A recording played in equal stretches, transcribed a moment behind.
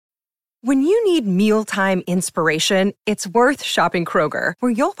When you need mealtime inspiration, it's worth shopping Kroger,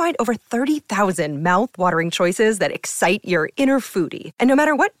 where you'll find over 30,000 mouth-watering choices that excite your inner foodie. And no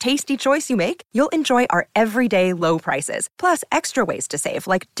matter what tasty choice you make, you'll enjoy our everyday low prices, plus extra ways to save,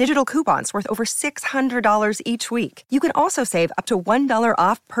 like digital coupons worth over $600 each week. You can also save up to $1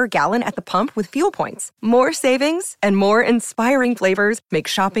 off per gallon at the pump with fuel points. More savings and more inspiring flavors make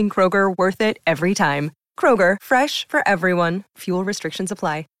shopping Kroger worth it every time. Kroger, fresh for everyone. Fuel restrictions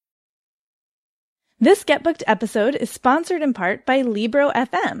apply. This Get Booked episode is sponsored in part by Libro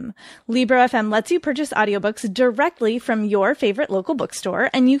FM. Libro FM lets you purchase audiobooks directly from your favorite local bookstore,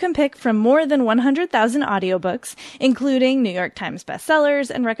 and you can pick from more than 100,000 audiobooks, including New York Times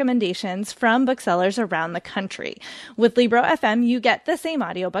bestsellers and recommendations from booksellers around the country. With Libro FM, you get the same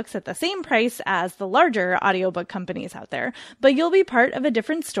audiobooks at the same price as the larger audiobook companies out there, but you'll be part of a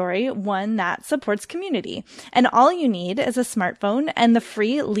different story, one that supports community. And all you need is a smartphone and the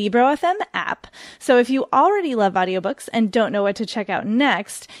free Libro FM app. So if you already love audiobooks and don't know what to check out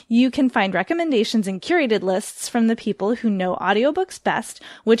next, you can find recommendations and curated lists from the people who know audiobooks best,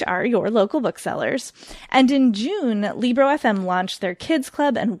 which are your local booksellers. And in June, Libro FM launched their Kids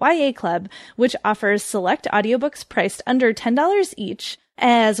Club and YA Club, which offers select audiobooks priced under $10 each,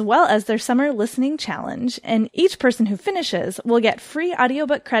 as well as their summer listening challenge. And each person who finishes will get free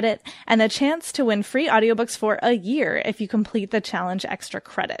audiobook credit and a chance to win free audiobooks for a year if you complete the challenge extra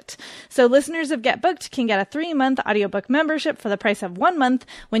credit. So listeners of Get Booked can get a 3-month audiobook membership for the price of 1 month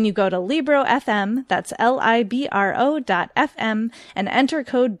when you go to Libro FM, that's libro.fm, and enter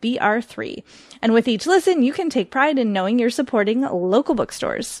code BR3. And with each listen, you can take pride in knowing you're supporting local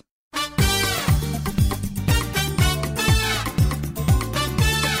bookstores.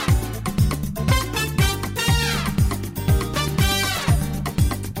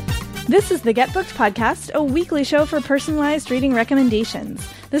 This is the Get Booked podcast, a weekly show for personalized reading recommendations.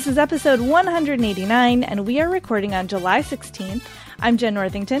 This is episode 189, and we are recording on July 16th. I'm Jen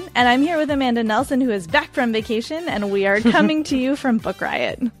Northington, and I'm here with Amanda Nelson, who is back from vacation, and we are coming to you from Book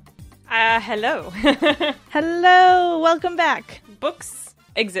Riot. Hello. Hello, welcome back. Books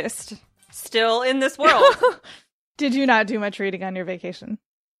exist still in this world. Did you not do much reading on your vacation?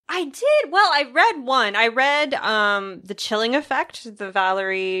 I did. Well, I read one. I read The Chilling Effect, the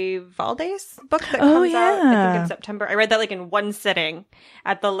Valerie Valdez book that comes out, I think, in September. I read that like in one sitting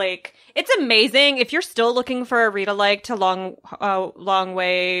at the lake. It's amazing. If you're still looking for a read-alike to Long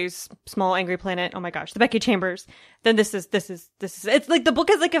Ways, Small Angry Planet, oh my gosh, the Becky Chambers, then this is, it's like the book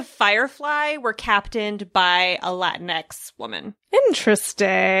is like a Firefly. We're captained by a Latinx woman.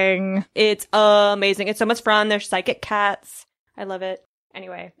 Interesting. It's amazing. It's so much fun. There's psychic cats. I love it.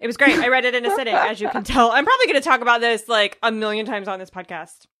 Anyway, it was great. I read it in a sitting, as you can tell. I'm probably going to talk about this like a million times on this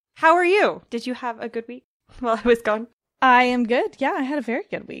podcast. How are you? Did you have a good week while I was gone? I am good. Yeah, I had a very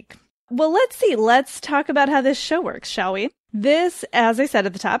good week. Well, let's see. Let's talk about how this show works, shall we? This, as I said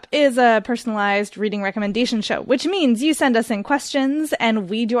at the top, is a personalized reading recommendation show, which means you send us in questions and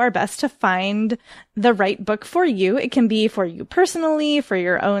we do our best to find the right book for you. It can be for you personally, for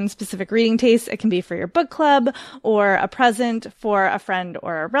your own specific reading taste. It can be for your book club or a present for a friend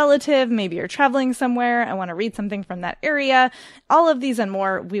or a relative. Maybe you're traveling somewhere and want to read something from that area. All of these and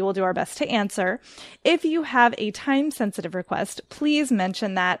more, we will do our best to answer. If you have a time-sensitive request, please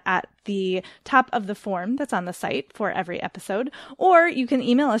mention that at the top of the form that's on the site for every episode, or you can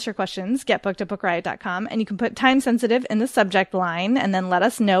email us your questions, getbooked@bookriot.com, and you can put time sensitive in the subject line and then let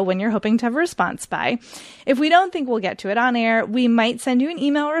us know when you're hoping to have a response by. If we don't think we'll get to it on air, we might send you an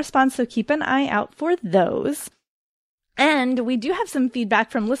email response, so keep an eye out for those. And we do have some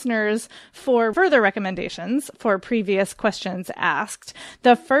feedback from listeners for further recommendations for previous questions asked.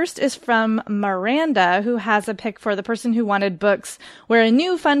 The first is from Miranda, who has a pick for the person who wanted books where a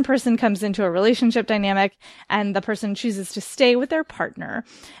new fun person comes into a relationship dynamic and the person chooses to stay with their partner.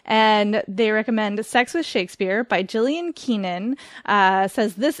 And they recommend Sex with Shakespeare by Gillian Keenan.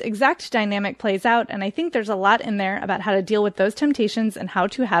 Says this exact dynamic plays out, and I think there's a lot in there about how to deal with those temptations and how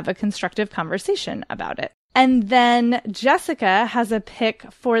to have a constructive conversation about it. And then Jessica has a pick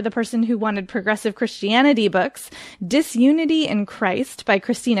for the person who wanted progressive Christianity books, Disunity in Christ by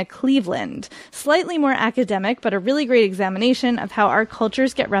Christina Cleveland. Slightly more academic, but a really great examination of how our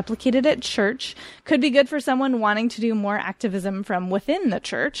cultures get replicated at church. Could be good for someone wanting to do more activism from within the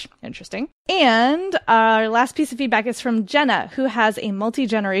church. Interesting. And our last piece of feedback is from Jenna, who has a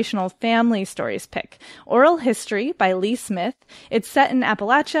multi-generational family stories pick. Oral History by Lee Smith. It's set in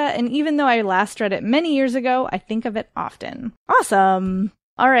Appalachia, and even though I last read it many years ago, I think of it often. Awesome.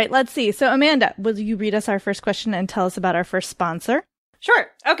 All right, let's see. So Amanda, will you read us our first question and tell us about our first sponsor?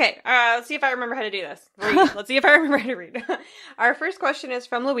 Sure. Okay. Let's see if I remember how to do this. Let's see if I remember how to read. Our first question is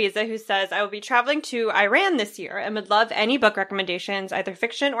from Louisa, who says, I will be traveling to Iran this year and would love any book recommendations, either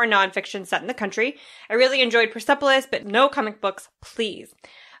fiction or nonfiction set in the country. I really enjoyed Persepolis, but no comic books, please.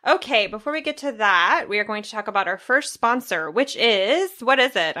 Okay, before we get to that, we are going to talk about our first sponsor, which is, what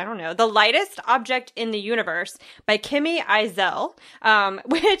is it? I don't know. The Lightest Object in the Universe by Kimi Eisel,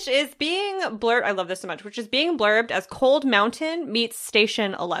 which is being blurred, I love this so much, which is being blurbed as Cold Mountain meets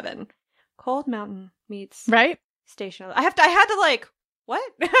Station 11. Cold Mountain meets Station 11. I had to like, what?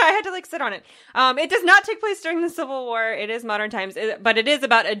 I had to like sit on it. It does not take place during the Civil War. It is modern times, but it is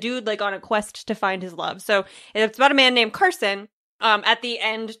about a dude like on a quest to find his love. So it's about a man named Carson. At the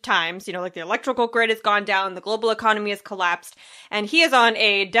end times, you know, like the electrical grid has gone down, the global economy has collapsed, and he is on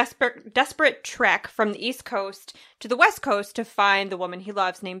a desperate trek from the East Coast to the West Coast to find the woman he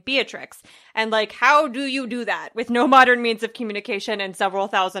loves named Beatrix. And like, how do you do that with no modern means of communication and several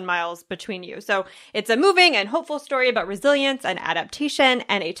thousand miles between you? So it's a moving and hopeful story about resilience and adaptation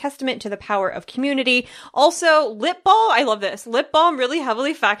and a testament to the power of community. Also, lip balm, I love this. Lip balm really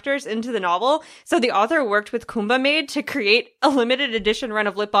heavily factors into the novel. So the author worked with Kumba Made to create a limited edition run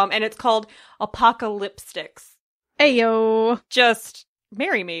of lip balm, and it's called Apocalypsticks. Ayo. Just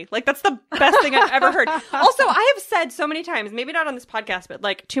marry me. Like, that's the best thing I've ever heard. Also, I have said so many times, maybe not on this podcast, but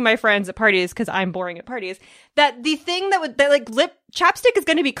like to my friends at parties, because I'm boring at parties, that the thing that like lip chapstick is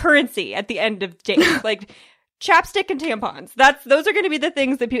going to be currency at the end of days. Like chapstick and tampons. Those are going to be the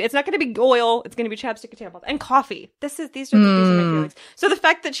things that people, it's not going to be oil. It's going to be chapstick and tampons and coffee. These are my feelings. So the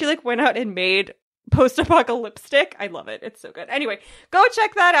fact that she like went out and made post-apocalyptic, I love it. It's so good. Anyway, go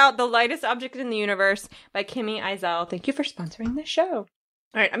check that out. The Lightest Object in the Universe by Kimi Eisel. Thank you for sponsoring the show.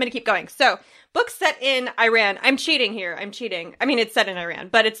 All right, I'm going to keep going. So, books set in Iran. I'm cheating here. I mean, it's set in Iran,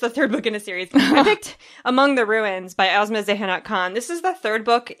 but it's the third book in a series. I picked Among the Ruins by Asma Zehanat Khan. This is the third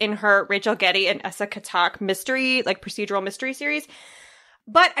book in her Rachel Getty and Essa Katak mystery, like procedural mystery series.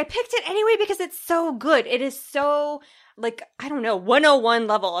 But I picked it anyway because it's so good. It is so, like, I don't know, 101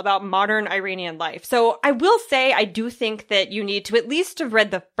 level about modern Iranian life. So I will say I do think that you need to at least have read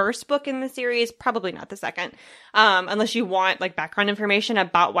the first book in the series, probably not the second, unless you want like background information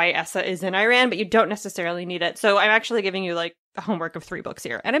about why Essa is in Iran, but you don't necessarily need it. So I'm actually giving you like a homework of 3 books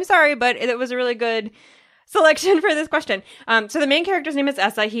here. And I'm sorry, but it was a really good selection for this question. So the main character's name is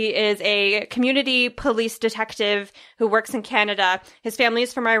Essa. He is a community police detective who works in Canada. His family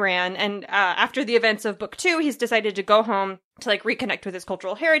is from Iran. And after the events of book 2, he's decided to go home to like reconnect with his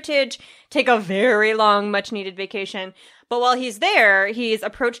cultural heritage, take a very long, much needed vacation. But while he's there, he's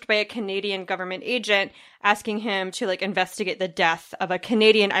approached by a Canadian government agent asking him to like investigate the death of a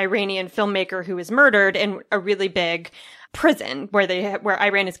Canadian Iranian filmmaker who was murdered in a really big prison where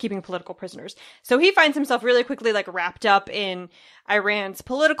Iran is keeping political prisoners. So he finds himself really quickly like wrapped up in Iran's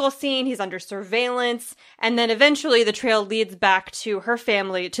political scene. He's under surveillance. And then eventually the trail leads back to her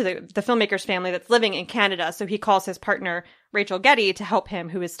family, to the filmmaker's family that's living in Canada. So he calls his partner, Rachel Getty, to help him,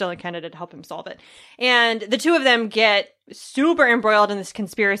 who is still in Canada, to help him solve it. And the two of them get super embroiled in this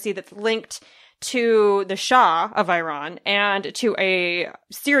conspiracy that's linked to the Shah of Iran and to a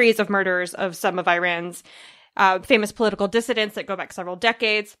series of murders of some of Iran's famous political dissidents that go back several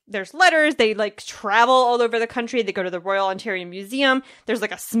decades. There's letters. They like travel all over the country. They go to the Royal Ontario Museum. There's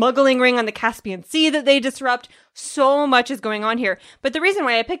like a smuggling ring on the Caspian Sea that they disrupt. So much is going on here. But the reason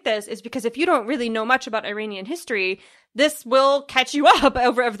why I picked this is because if you don't really know much about Iranian history, this will catch you up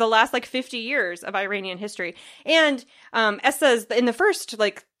over the last like 50 years of Iranian history. And Essa's in the first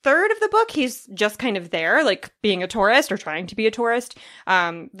like third of the book, he's just kind of there, like being a tourist or trying to be a tourist,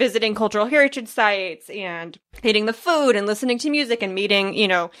 visiting cultural heritage sites and eating the food and listening to music and meeting, you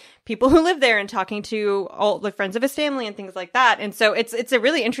know, people who live there and talking to all the friends of his family and things like that. And so it's a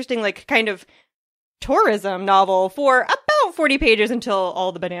really interesting, like, kind of tourism novel for about 40 pages until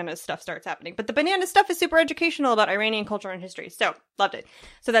all the bananas stuff starts happening. But the banana stuff is super educational about Iranian culture and history. So loved it.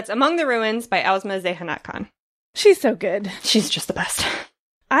 So that's Among the Ruins by Asma Zehanat Khan. She's so good. She's just the best.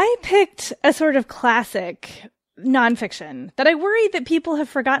 I picked a sort of classic nonfiction that I worry that people have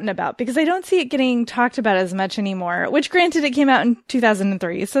forgotten about because I don't see it getting talked about as much anymore, which granted it came out in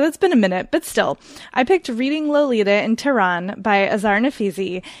 2003, so that's been a minute, but still. I picked Reading Lolita in Tehran by Azar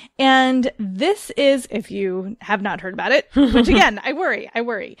Nafizi, and this is, if you have not heard about it, which again, I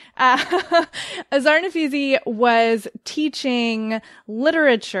worry. Azar Nafizi was teaching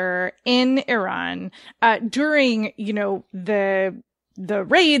literature in Iran during, you know, the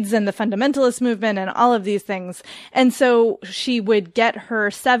raids and the fundamentalist movement and all of these things. And so she would get her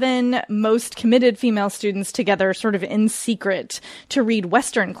 7 most committed female students together sort of in secret to read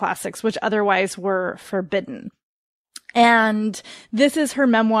Western classics, which otherwise were forbidden. And this is her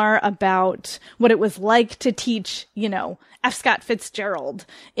memoir about what it was like to teach, F. Scott Fitzgerald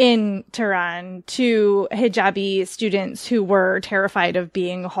in Tehran to hijabi students who were terrified of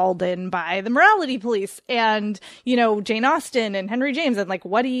being hauled in by the morality police, and, Jane Austen and Henry James. And like,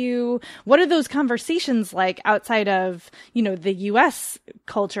 what are those conversations like outside of, the US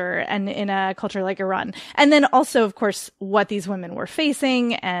culture and in a culture like Iran? And then also, of course, what these women were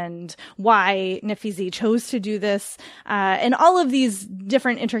facing and why Nafisi chose to do this, and all of these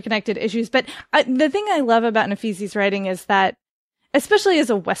different interconnected issues. But the thing I love about Nafisi's writing is that, especially as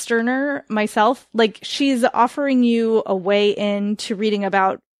a Westerner myself, like, she's offering you a way into reading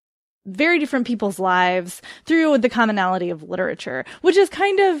about very different people's lives through the commonality of literature, which is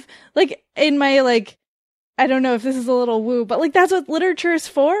kind of like in my, like, I don't know if this is a little woo, but like, that's what literature is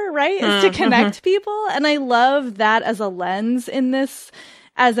for, right? Is to connect people. And I love that as a lens in this,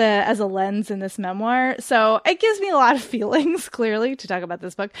 as a lens in this memoir. So it gives me a lot of feelings, clearly, to talk about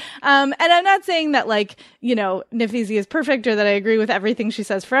this book. And I'm not saying that, like, Nafisi is perfect or that I agree with everything she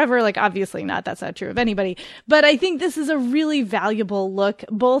says forever. Like, obviously not. That's not true of anybody. But I think this is a really valuable look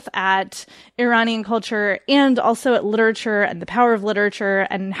both at Iranian culture and also at literature and the power of literature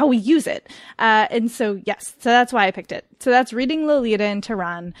and how we use it. And so, yes, so that's why I picked it. So that's Reading Lolita in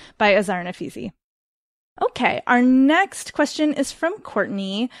Tehran by Azar Nafisi. Okay, our next question is from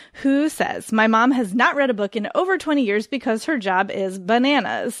Courtney, who says, my mom has not read a book in over 20 years because her job is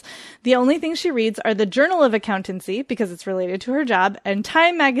bananas. The only thing she reads are the Journal of Accountancy, because it's related to her job, and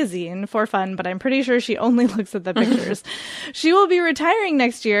Time magazine for fun, but I'm pretty sure she only looks at the pictures. She will be retiring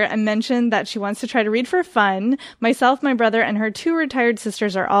next year and mentioned that she wants to try to read for fun. Myself, my brother, and her 2 retired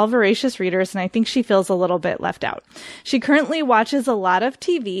sisters are all voracious readers, and I think she feels a little bit left out. She currently watches a lot of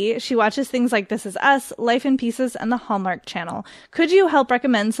TV. She watches things like This Is Us, Life in Pieces, and the Hallmark Channel. Could you help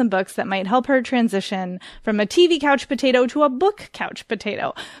recommend some books that might help her transition from a TV couch potato to a book couch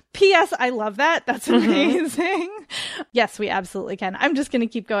potato? P.S. I love that. That's amazing. Yes, we absolutely can. I'm just going to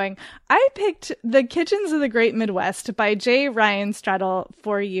keep going. I picked The Kitchens of the Great Midwest by J. Ryan Straddle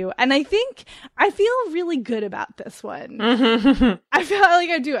for you. And I think I feel really good about this one. I feel like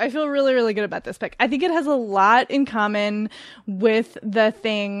I do. I feel really, really good about this pick. I think it has a lot in common with the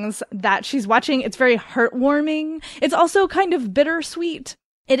things that she's watching. It's very heartwarming. It's also kind of bittersweet.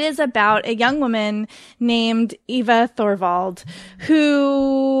 It is about a young woman named Eva Thorvald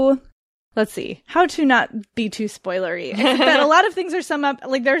who, let's see, how to not be too spoilery. That a lot of things are summed up,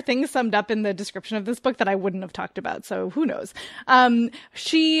 like there are things summed up in the description of this book that I wouldn't have talked about. So who knows?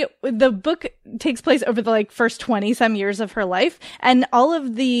 The book takes place over the first 20 some years of her life, and all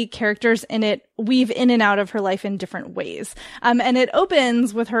of the characters in it weave in and out of her life in different ways. And it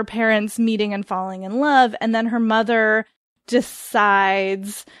opens with her parents meeting and falling in love, and then her mother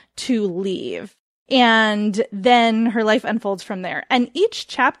decides to leave. And then her life unfolds from there. And each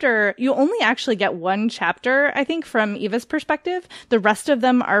chapter, you only actually get one chapter, I think, from Eva's perspective. The rest of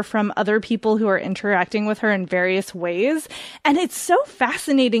them are from other people who are interacting with her in various ways. And it's so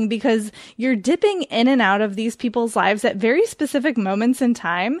fascinating because you're dipping in and out of these people's lives at very specific moments in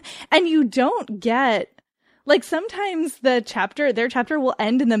time. And you don't get, sometimes their chapter will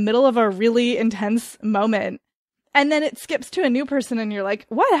end in the middle of a really intense moment. And then it skips to a new person and you're like,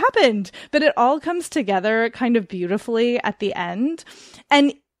 what happened? But it all comes together kind of beautifully at the end.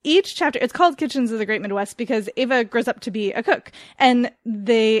 And each chapter, it's called Kitchens of the Great Midwest because Eva grows up to be a cook. And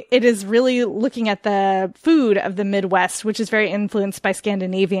it is really looking at the food of the Midwest, which is very influenced by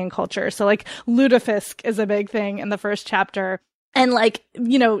Scandinavian culture. So lutefisk is a big thing in the first chapter. And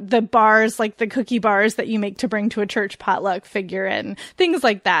the bars, the cookie bars that you make to bring to a church potluck figure in, things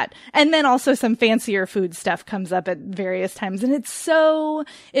like that. And then also some fancier food stuff comes up at various times. And it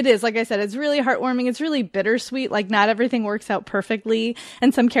is, like I said, it's really heartwarming. It's really bittersweet. Not everything works out perfectly.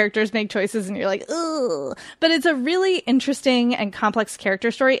 And some characters make choices and you're like, ugh. But it's a really interesting and complex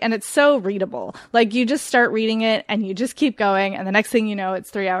character story. And it's so readable. You just start reading it and you just keep going. And the next thing you know, it's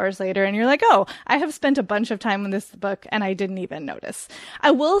 3 hours later and you're like, oh, I have spent a bunch of time on this book and I didn't even notice. I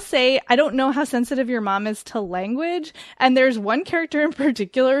will say, I don't know how sensitive your mom is to language. And there's one character in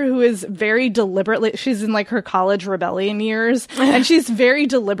particular who is very deliberately, she's in her college rebellion years, and she's very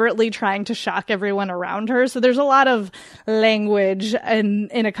deliberately trying to shock everyone around her. So there's a lot of language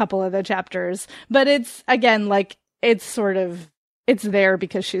in a couple of the chapters. But it's, again, it's there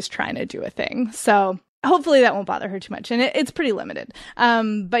because she's trying to do a thing. So hopefully that won't bother her too much. And it's pretty limited.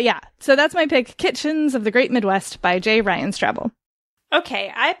 But yeah, so that's my pick, Kitchens of the Great Midwest by J. Ryan Straddle.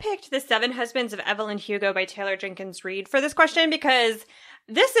 Okay, I picked The Seven Husbands of Evelyn Hugo by Taylor Jenkins Reid for this question because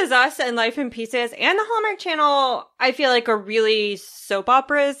This Is Us and Life in Pieces and the Hallmark Channel, I feel like, are really soap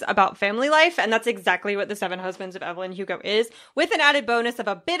operas about family life. And that's exactly what The Seven Husbands of Evelyn Hugo is, with an added bonus of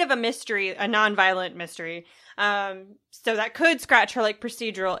a bit of a mystery, a non-violent mystery. So that could scratch her like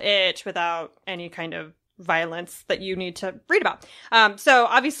procedural itch without any kind of violence that you need to read about. So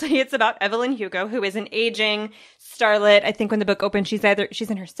obviously it's about Evelyn Hugo, who is an aging starlet. I think when the book opened, she's in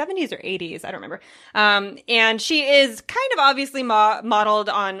her 70s or 80s. I don't remember. And she is kind of obviously modeled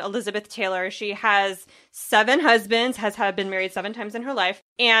on Elizabeth Taylor. She has 7 husbands, has been married 7 times in her life,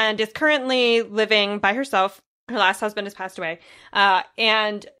 and is currently living by herself. Her last husband has passed away.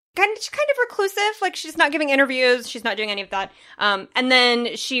 And kind of reclusive, like she's not giving interviews, she's not doing any of that. And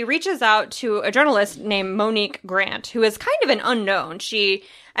then she reaches out to a journalist named Monique Grant, who is kind of an unknown.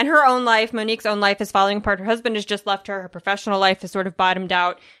 Monique's own life is falling apart. Her husband has just left her. Her professional life is sort of bottomed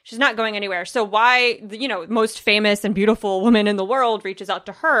out. She's not going anywhere. So why, most famous and beautiful woman in the world reaches out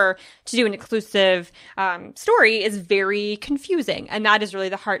to her to do an exclusive story is very confusing. And that is really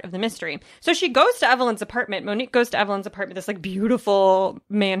the heart of the mystery. So she goes to Evelyn's apartment. Monique goes to Evelyn's apartment, this like beautiful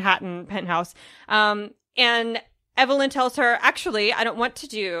Manhattan penthouse. And Evelyn tells her, actually, I don't want to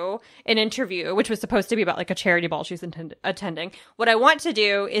do an interview, which was supposed to be about like a charity ball she's attending. What I want to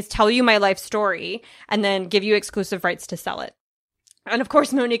do is tell you my life story and then give you exclusive rights to sell it. And of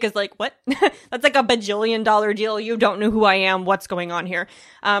course, Monique is like, what? That's like a bajillion-dollar deal. You don't know who I am. What's going on here?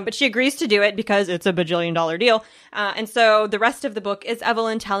 But she agrees to do it because it's a bajillion-dollar deal. And so the rest of the book is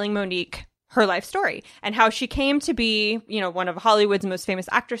Evelyn telling Monique her life story and how she came to be, one of Hollywood's most famous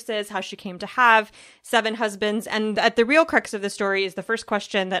actresses, how she came to have 7 husbands. And at the real crux of the story is the first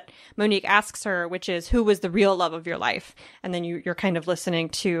question that Monique asks her, which is, who was the real love of your life? And then you're kind of listening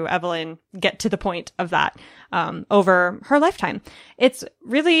to Evelyn get to the point of that over her lifetime. It's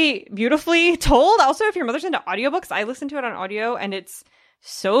really beautifully told. Also, if your mother's into audiobooks, I listen to it on audio and it's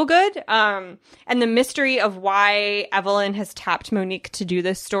so good. And the mystery of why Evelyn has tapped Monique to do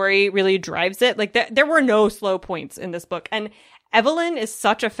this story really drives it. Like there were no slow points in this book. And Evelyn is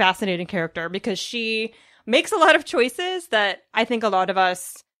such a fascinating character because she makes a lot of choices that I think a lot of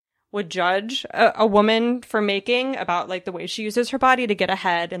us would judge a woman for making, about like the way she uses her body to get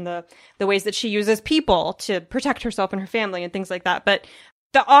ahead and the ways that she uses people to protect herself and her family and things like that. But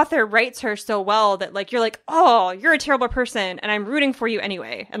the author writes her so well that like, you're like, oh, you're a terrible person and I'm rooting for you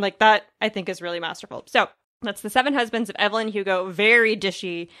anyway. And like that, I think, is really masterful. So that's The Seven Husbands of Evelyn Hugo, very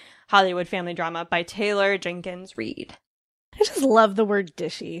dishy Hollywood family drama by Taylor Jenkins Reid. I just love the word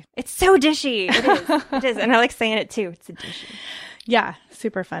dishy. It's so dishy. It is. It is. And I like saying it too. It's a dishy. Yeah,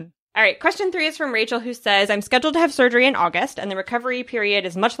 super fun. All right, question 3 is from Rachel, who says, I'm scheduled to have surgery in August, and the recovery period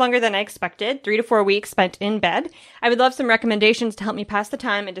is much longer than I expected, 3 to 4 weeks spent in bed. I would love some recommendations to help me pass the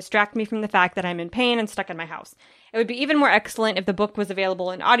time and distract me from the fact that I'm in pain and stuck in my house. It would be even more excellent if the book was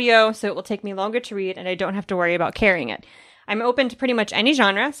available in audio, so it will take me longer to read and I don't have to worry about carrying it. I'm open to pretty much any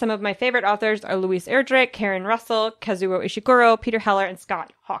genre. Some of my favorite authors are Louise Erdrich, Karen Russell, Kazuo Ishiguro, Peter Heller, and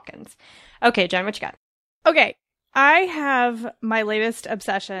Scott Hawkins. Okay, Jen, what you got? Okay. I have my latest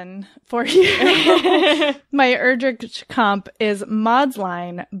obsession for you. My Erdrich comp is Maud's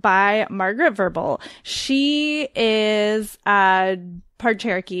Line by Margaret Verble. She is part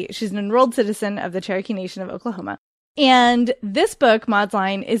Cherokee. She's an enrolled citizen of the Cherokee Nation of Oklahoma. And this book, Maud's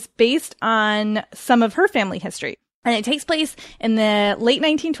Line, is based on some of her family history. And it takes place in the late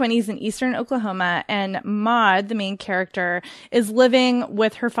 1920s in eastern Oklahoma, and Maud, the main character, is living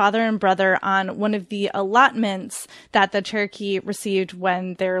with her father and brother on one of the allotments that the Cherokee received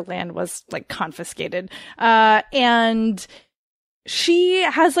when their land was, like, confiscated. And she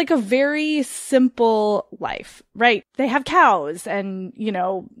has, like, a very simple life, right? They have cows, and,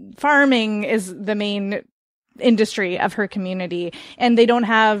 farming is the main industry of her community, and they don't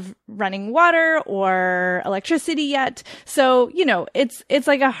have running water or electricity yet. So, it's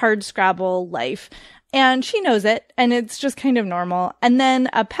like a hard scrabble life. And she knows it, and it's just kind of normal. And then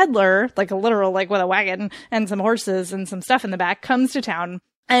a peddler, like a literal, like with a wagon and some horses and some stuff in the back, comes to town.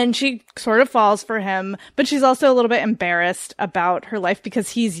 And she sort of falls for him, but she's also a little bit embarrassed about her life because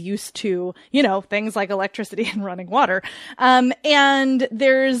he's used to, things like electricity and running water. And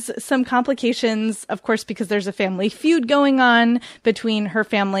there's some complications, of course, because there's a family feud going on between her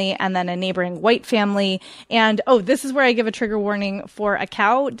family and then a neighboring white family. And, this is where I give a trigger warning for a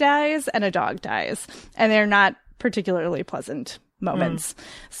cow dies and a dog dies. And they're not particularly pleasant moments.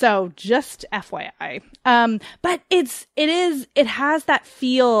 So just FYI. But it has that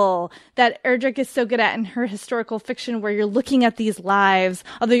feel that Erdrich is so good at in her historical fiction, where you're looking at these lives,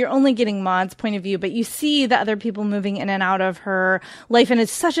 although you're only getting Maud's point of view, but you see the other people moving in and out of her life, and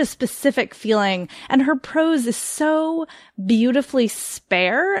it's such a specific feeling. And her prose is so beautifully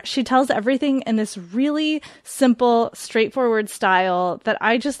spare. She tells everything in this really simple, straightforward style that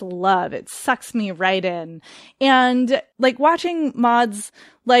I just love. It sucks me right in. And like watching Maud's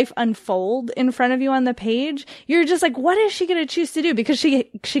life unfold in front of you on the page, you're just like, what is she going to choose to do? Because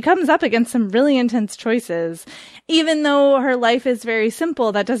she comes up against some really intense choices. Even though her life is very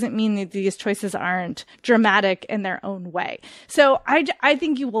simple, that doesn't mean that these choices aren't dramatic in their own way. So I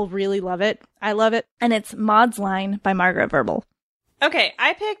think you will really love it. I love it. And it's Maud's Line by Margaret Verble. Okay,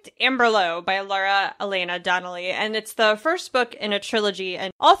 I picked Amberlow by Laura Elena Donnelly, and it's the first book in a trilogy,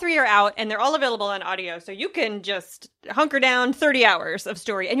 and all 3 are out, and they're all available on audio, so you can just hunker down 30 hours of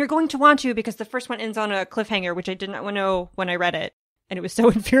story, and you're going to want to, because the first one ends on a cliffhanger, which I did not know when I read it, and it was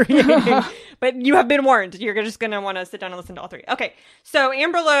so infuriating, but you have been warned. You're just going to want to sit down and listen to all 3. Okay, so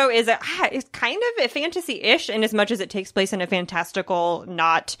Amberlow is kind of a fantasy-ish, in as much as it takes place in a fantastical,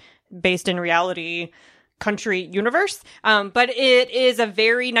 not based in reality country universe, but it is a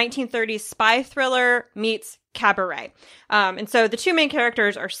very 1930s spy thriller meets cabaret. And so the 2 main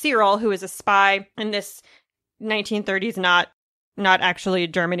characters are Cyril, who is a spy in this 1930s, not actually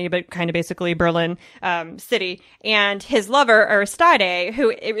Germany, but kind of basically Berlin city, and his lover, Aristide, who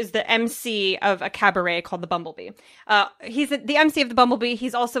is the MC of a cabaret called the Bumblebee. He's the MC of the Bumblebee.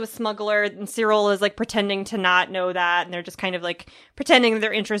 He's also a smuggler, and Cyril is like pretending to not know that, and they're just kind of like pretending that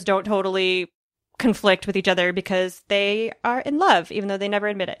their interests don't totally conflict with each other because they are in love, even though they never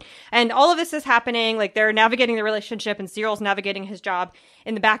admit it. And all of this is happening, like they're navigating the relationship, and Cyril's navigating his job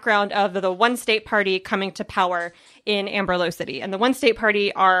in the background of the One State Party coming to power in Amberlow City. And the One State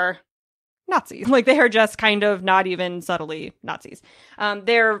Party are Nazis. Like, they are just kind of not even subtly Nazis.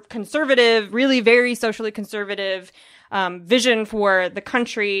 They're conservative, really very socially conservative. Vision for the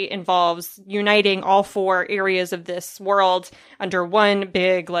country involves uniting all 4 areas of this world under one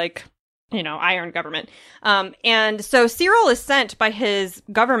big, like, iron government. And so Cyril is sent by his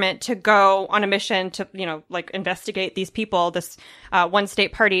government to go on a mission to, investigate these people, this One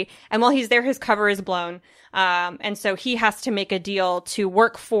State Party. And while he's there, his cover is blown. And so he has to make a deal to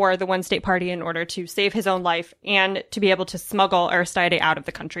work for the One State Party in order to save his own life and to be able to smuggle Aristide out of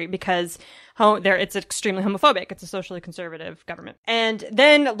the country, because it's extremely homophobic. It's a socially conservative government. And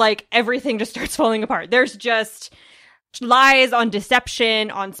then, like, everything just starts falling apart. There's just lies on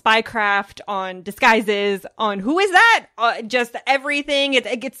deception, on spycraft, on disguises, on who is that? Just everything.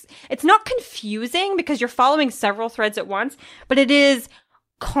 It's not confusing because you're following several threads at once, but it is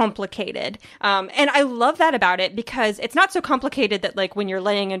complicated. And I love that about it, because it's not so complicated that, like, when you're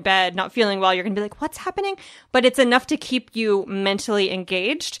laying in bed not feeling well, you're going to be like, what's happening? But it's enough to keep you mentally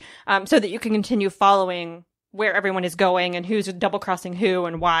engaged, so that you can continue following where everyone is going and who's double crossing who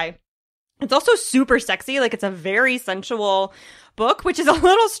and why. It's also super sexy. Like, it's a very sensual book, which is a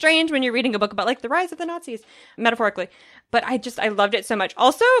little strange when you're reading a book about, like, the rise of the Nazis, metaphorically. But I loved it so much.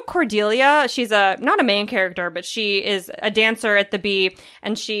 Also, Cordelia, she's not a main character, but she is a dancer at the Bee,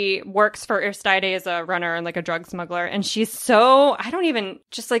 and she works for Aristide as a runner and, like, a drug smuggler. And she's so,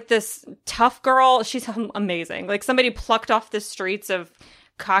 just like this tough girl. She's amazing. Like, somebody plucked off the streets of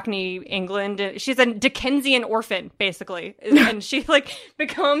Cockney England. She's a Dickensian orphan, basically. And she, like,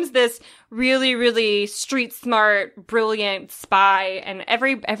 becomes this really, really street smart, brilliant spy. And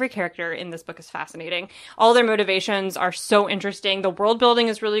every character in this book is fascinating. All their motivations are so interesting. The world building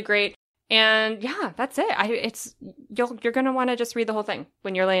is really great. And yeah, that's it. You're going to want to just read the whole thing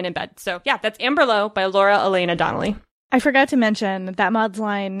when you're laying in bed. So yeah, that's Amberlow by Laura Elena Donnelly. I forgot to mention that Maud's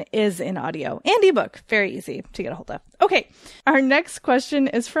Line is in audio and ebook. Very easy to get a hold of. Okay. Our next question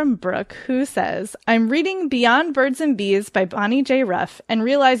is from Brooke, who says, I'm reading Beyond Birds and Bees by Bonnie J. Ruff and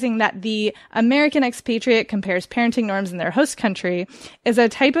realizing that the American Expatriate compares parenting norms in their host country is a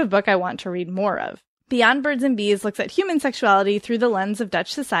type of book I want to read more of. Beyond Birds and Bees looks at human sexuality through the lens of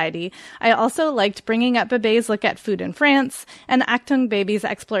Dutch society. I also liked Bringing Up Babet's look at food in France and Achtung Baby's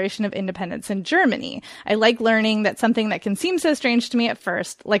exploration of independence in Germany. I like learning that something that can seem so strange to me at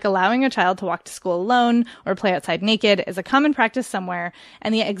first, like allowing a child to walk to school alone or play outside naked, is a common practice somewhere,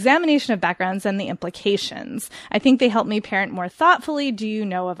 and the examination of backgrounds and the implications. I think they help me parent more thoughtfully. Do you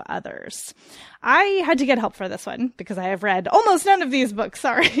know of others? I had to get help for this one because I have read almost none of these books,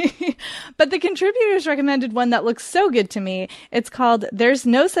 sorry. But the contributors recommended one that looks so good to me. It's called There's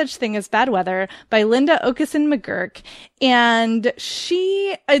No Such Thing as Bad Weather by Linda Okeson McGurk. And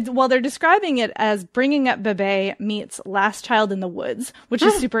she, well, they're describing it as Bringing Up Bebe meets Last Child in the Woods, which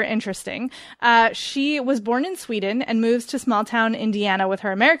is super interesting. She was born in Sweden and moves to small town Indiana with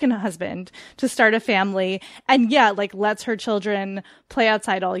her American husband to start a family. And yeah, like lets her children play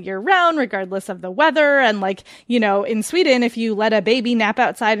outside all year round, regardless of the weather. And like, you know, in Sweden, if you let a baby nap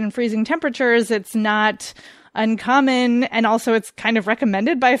outside in freezing temperatures, it's not uncommon, and also it's kind of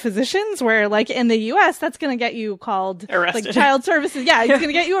recommended by physicians, where like in the US that's going to get you called arrested. Like child services. Yeah, it's going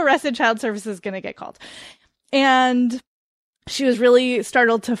to get you arrested. Child services is going to get called. And she was really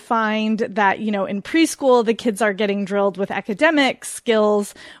startled to find that, you know, in preschool, the kids are getting drilled with academic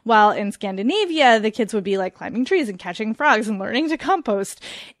skills, while in Scandinavia, the kids would be like climbing trees and catching frogs and learning to compost.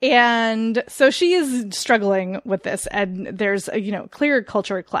 And so she is struggling with this, and there's a, you know, clear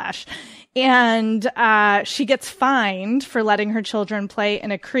culture clash. And she gets fined for letting her children play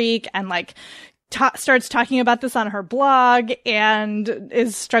in a creek, and like starts talking about this on her blog, and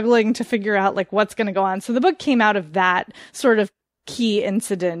is struggling to figure out like what's going to go on. So the book came out of that sort of key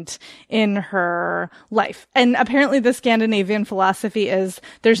incident in her life. And apparently the Scandinavian philosophy is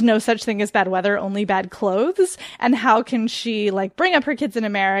there's no such thing as bad weather, only bad clothes. And how can she like bring up her kids in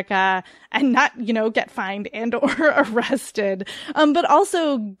America and not, you know, get fined and or arrested, but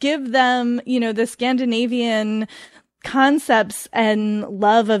also give them, you know, the Scandinavian concepts and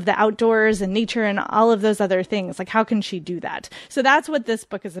love of the outdoors and nature and all of those other things. Like, how can she do that? So that's what this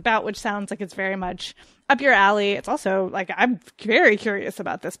book is about, which sounds like it's very much up your alley. It's also like, I'm very curious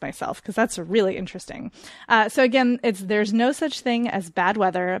about this myself because that's really interesting. So again, it's There's No Such Thing as Bad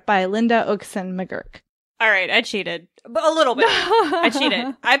Weather by Linda Okeson McGurk. All right, I cheated. A little bit. I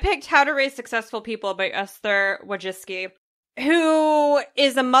cheated. I picked How to Raise Successful People by Esther Wojcicki, who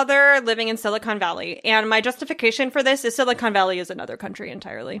is a mother living in Silicon Valley. And my justification for this is Silicon Valley is another country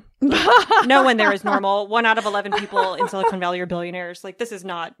entirely. Like, no one there is normal. 1 out of 11 people in Silicon Valley are billionaires. Like, this is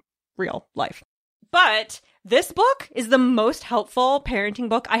not real life. But this book is the most helpful parenting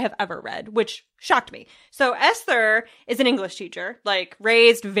book I have ever read, which shocked me. So Esther is an English teacher, like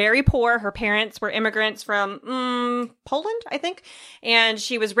raised very poor. Her parents were immigrants from Poland, I think. And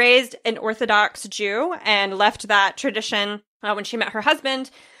she was raised an Orthodox Jew and left that tradition when she met her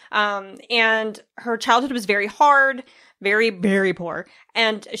husband. And her childhood was very hard, very, very poor.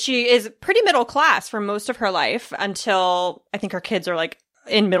 And she is pretty middle class for most of her life until I think her kids are like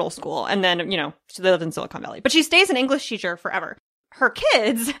in middle school. And then, you know, she lived in Silicon Valley. But she stays an English teacher forever. Her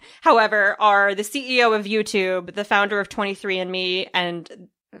kids, however, are the CEO of YouTube, the founder of 23andMe, and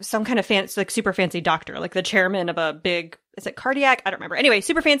some kind of fancy, like super fancy doctor, like the chairman of a big, is it cardiac? I don't remember. Anyway,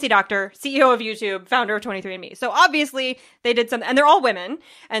 super fancy doctor, CEO of YouTube, founder of 23andMe. So obviously they did something, and they're all women.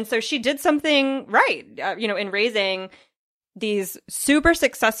 And so she did something right, you know, in raising these super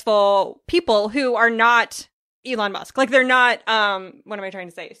successful people who are not Elon Musk. Like, they're not, what am I trying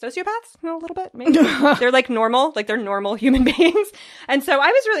to say? Sociopaths? A little bit, maybe. They're like normal, like they're normal human beings. And so I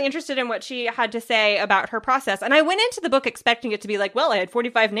was really interested in what she had to say about her process. And I went into the book expecting it to be like, well, I had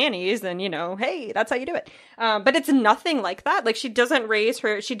 45 nannies and, you know, hey, that's how you do it. But it's nothing like that. Like, she did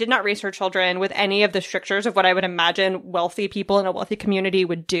not raise her children with any of the strictures of what I would imagine wealthy people in a wealthy community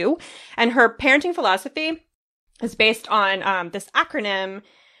would do. And her parenting philosophy is based on this acronym,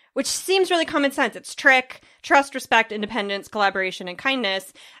 which seems really common sense. It's TRIC, trust, respect, independence, collaboration, and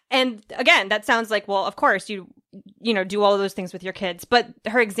kindness. And again, that sounds like, well, of course, you know, do all of those things with your kids. But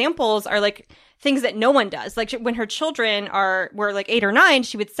her examples are like things that no one does. Like, when her children were like 8 or 9,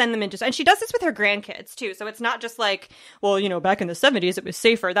 she would send them into, and she does this with her grandkids too. So it's not just like, well, you know, back in the 70s, it was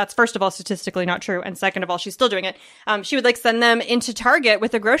safer. That's, first of all, statistically not true. And second of all, she's still doing it. She would like send them into Target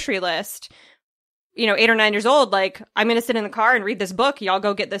with a grocery list, you know, 8 or 9 years old, like, I'm going to sit in the car and read this book. Y'all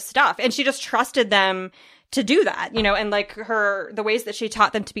go get this stuff. And she just trusted them to do that, you know, and like the ways that she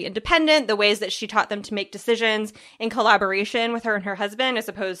taught them to be independent, the ways that she taught them to make decisions in collaboration with her and her husband, as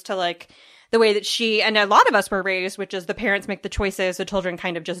opposed to like the way that she and a lot of us were raised, which is the parents make the choices, the children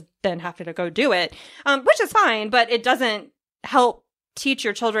kind of just then have to go do it, which is fine, but it doesn't help teach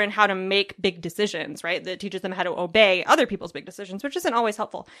your children how to make big decisions, right? That teaches them how to obey other people's big decisions, which isn't always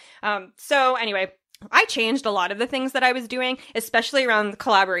helpful. So anyway, I changed a lot of the things that I was doing, especially around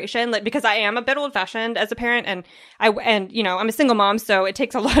collaboration, like, because I am a bit old-fashioned as a parent, and you know, I'm a single mom, so it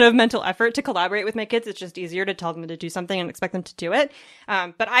takes a lot of mental effort to collaborate with my kids. It's just easier to tell them to do something and expect them to do it.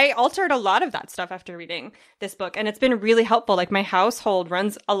 But I altered a lot of that stuff after reading this book, and it's been really helpful. Like, my household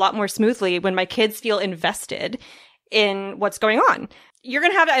runs a lot more smoothly when my kids feel invested in what's going on. you're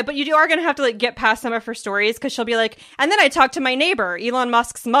going to have to, but you are going to have to like get past some of her stories because she'll be like, and then I talked to my neighbor, Elon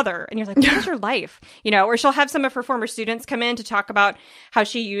Musk's mother. And you're like, what is your life? You know, or she'll have some of her former students come in to talk about how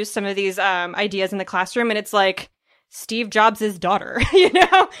she used some of these ideas in the classroom. And it's like Steve Jobs' daughter, you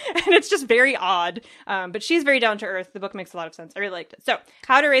know, and it's just very odd. But she's very down to earth. The book makes a lot of sense. I really liked it. So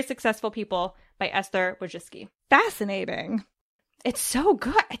How to Raise Successful People by Esther Wojcicki. Fascinating. It's so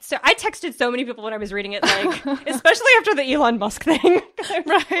good. I texted so many people when I was reading it, like, especially after the Elon Musk thing.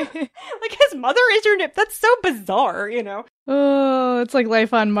 Right. Like, his mother is your nip. That's so bizarre, you know? Oh, it's like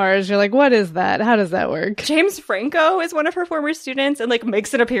life on Mars. You're like, what is that? How does that work? James Franco is one of her former students and, like,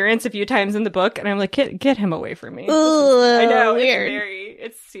 makes an appearance a few times in the book. And I'm like, get him away from me. I know. Weird.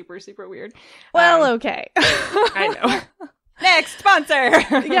 It's super, super weird. Well, okay. I know. Next sponsor.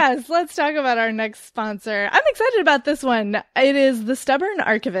 Yes, let's talk about our next sponsor. I'm excited about this one. It is The Stubborn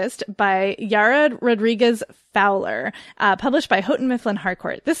Archivist by Yara Rodriguez Fowler, published by Houghton Mifflin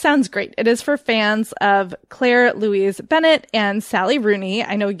Harcourt. This sounds great. It is for fans of Claire Louise Bennett and Sally Rooney.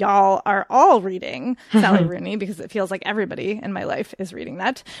 I know y'all are all reading Sally Rooney because it feels like everybody in my life is reading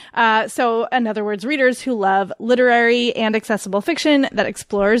that. So in other words, readers who love literary and accessible fiction that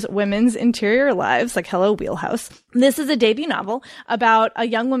explores women's interior lives, like Hello Wheelhouse. This is a debut novel about a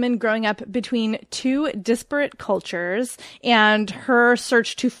young woman growing up between two disparate cultures and her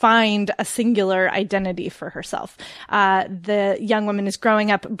search to find a singular identity for herself. The young woman is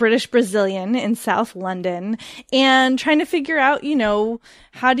growing up British Brazilian in South London and trying to figure out, you know,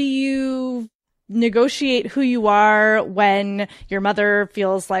 how do you negotiate who you are when your mother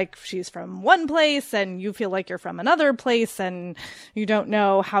feels like she's from one place and you feel like you're from another place and you don't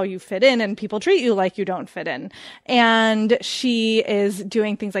know how you fit in and people treat you like you don't fit in. And she is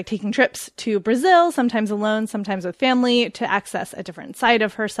doing things like taking trips to Brazil, sometimes alone, sometimes with family, to access a different side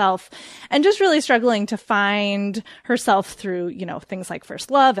of herself and just really struggling to find herself through, you know, things like first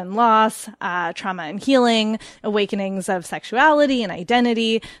love and loss, trauma and healing, awakenings of sexuality and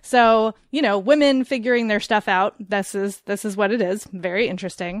identity. So, you know, women figuring their stuff out. This is what it is. Very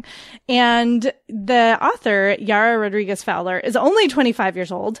interesting. And the author, Yara Rodriguez Fowler, is only 25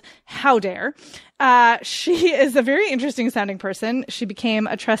 years old. How dare. She is a very interesting sounding person. She became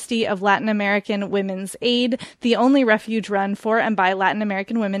a trustee of Latin American Women's Aid, the only refuge run for and by Latin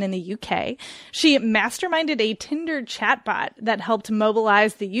American women in the UK. She masterminded a Tinder chatbot that helped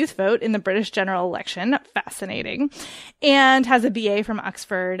mobilize the youth vote in the British general election. Fascinating. And has a BA from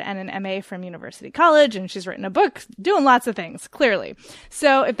Oxford and an MA from University College. And she's written a book doing lots of things, clearly.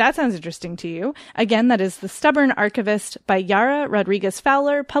 So if that sounds interesting to you, again, that is The Stubborn Archivist by Yara Rodriguez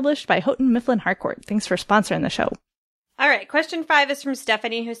Fowler, published by Houghton Mifflin Harcourt. Thanks for sponsoring the show. All right. Question 5 is from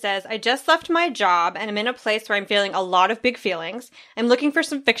Stephanie, who says, I just left my job and I'm in a place where I'm feeling a lot of big feelings. I'm looking for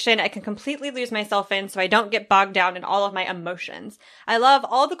some fiction I can completely lose myself in so I don't get bogged down in all of my emotions. I love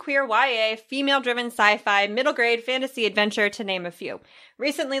all the queer YA, female-driven sci-fi, middle-grade fantasy adventure, to name a few.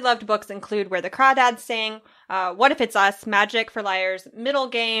 Recently loved books include Where the Crawdads Sing, What If It's Us, Magic for Liars, Middle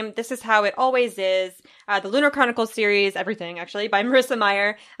Game, This Is How It Always Is, the Lunar Chronicles series, everything actually, by Marissa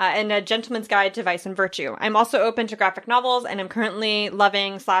Meyer, and A Gentleman's Guide to Vice and Virtue. I'm also open to graphic novels, and I'm currently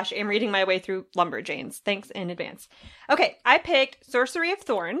loving/am reading my way through Lumberjanes. Thanks in advance. Okay, I picked Sorcery of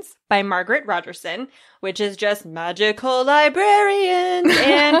Thorns by Margaret Rogerson, which is just magical librarians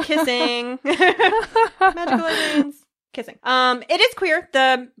and kissing. Magical librarians. Kissing. It is queer.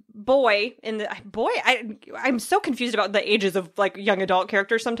 The boy I'm so confused about the ages of like young adult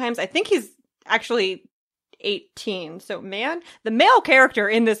characters sometimes. I think he's actually 18. So the male character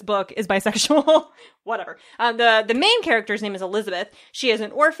in this book is bisexual. Whatever. The main character's name is Elizabeth. She is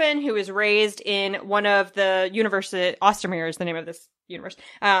an orphan who is raised in one of the university, Ostermere is the name of this universe,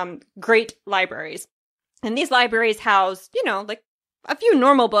 great libraries. And these libraries house, you know, like a few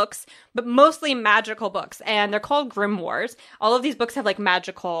normal books, but mostly magical books. And they're called grimoires. All of these books have like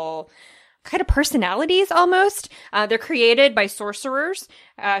magical kind of personalities almost. They're created by sorcerers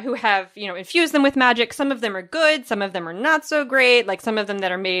who have, you know, infused them with magic. Some of them are good. Some of them are not so great. Like some of them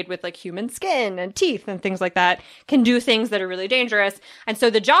that are made with like human skin and teeth and things like that can do things that are really dangerous. And so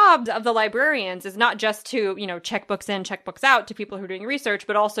the job of the librarians is not just to, you know, check books in, check books out to people who are doing research,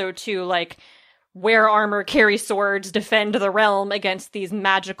 but also to like wear armor, carry swords, defend the realm against these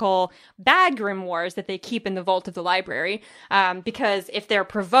magical bad grimoires that they keep in the vault of the library. Because if they're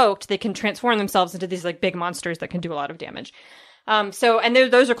provoked, they can transform themselves into these like big monsters that can do a lot of damage. And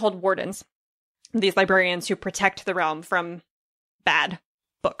those are called wardens, these librarians who protect the realm from bad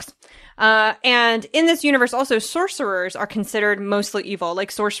books. And in this universe also, sorcerers are considered mostly evil.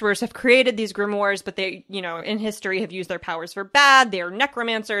 Like, sorcerers have created these grimoires, but they, you know, in history have used their powers for bad. They are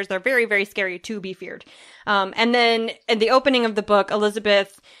necromancers. They're very, very scary to be feared. And then in the opening of the book,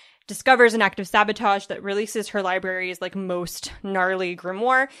 Elizabeth discovers an act of sabotage that releases her library's like most gnarly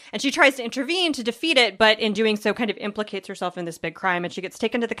grimoire, and she tries to intervene to defeat it, but in doing so kind of implicates herself in this big crime, and she gets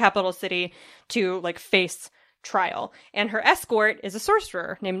taken to the capital city to like face trial. And her escort is a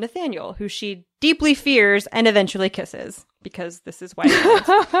sorcerer named Nathaniel, who she deeply fears and eventually kisses, because this is why.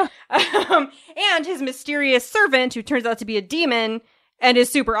 And his mysterious servant, who turns out to be a demon and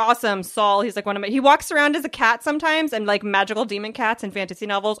is super awesome, Saul. He's like one of my... He walks around as a cat sometimes, and like magical demon cats in fantasy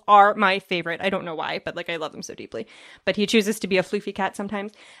novels are my favorite. I don't know why, but like I love them so deeply. But he chooses to be a floofy cat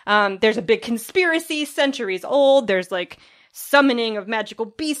sometimes. There's a big conspiracy, centuries old. There's like summoning of magical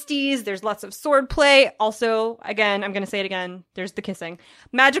beasties. There's lots of sword play. Also, again, I'm going to say it again, there's the kissing.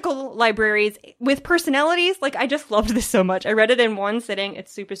 Magical libraries with personalities. Like, I just loved this so much. I read it in one sitting.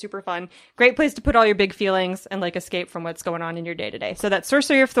 It's super, super fun. Great place to put all your big feelings and like escape from what's going on in your day to day. So that's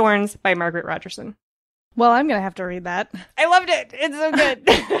Sorcery of Thorns by Margaret Rogerson. Well, I'm going to have to read that. I loved it. It's so good.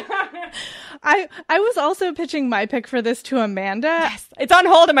 I was also pitching my pick for this to Amanda. Yes. It's on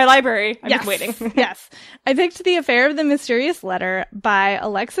hold in my library. I'm just waiting. Yes. I picked The Affair of the Mysterious Letter by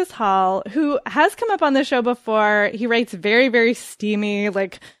Alexis Hall, who has come up on the show before. He writes very, very steamy,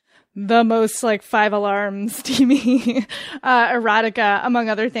 like the most like 5 alarm steamy erotica, among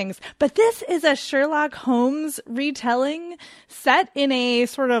other things. But this is a Sherlock Holmes retelling set in a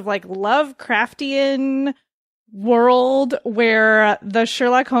sort of like Lovecraftian world where the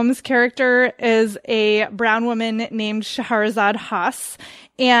Sherlock Holmes character is a brown woman named Scheherazade Haas,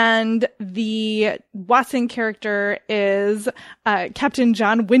 and the Watson character is Captain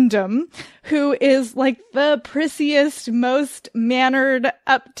John Wyndham, who is like the prissiest, most mannered,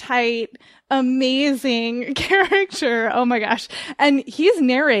 uptight, amazing character. Oh my gosh. And he's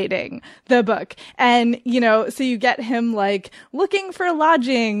narrating the book. And, you know, so you get him like looking for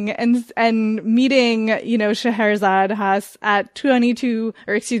lodging and meeting, you know, Scheherazade Haas at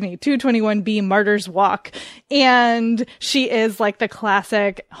 221B Martyr's Walk. And she is like the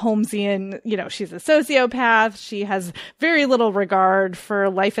classic Holmesian, you know, she's a sociopath. She has very little regard for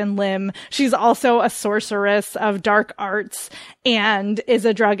life and limb. She's also a sorceress of dark arts and is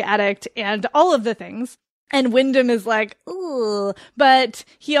a drug addict and all of the things. And Wyndham is like, ooh, but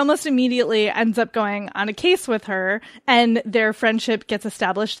he almost immediately ends up going on a case with her, and their friendship gets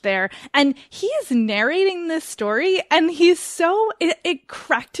established there. And he is narrating this story, and he's so, it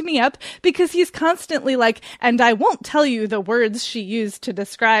cracked me up because he's constantly like, and I won't tell you the words she used to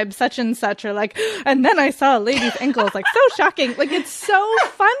describe such and such, or like, and then I saw a lady's ankles, like so shocking. Like, it's so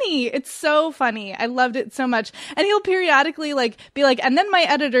funny. It's so funny. I loved it so much. And he'll periodically like be like, and then my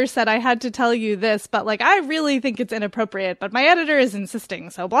editor said I had to tell you this, but like, I really think it's inappropriate, but my editor is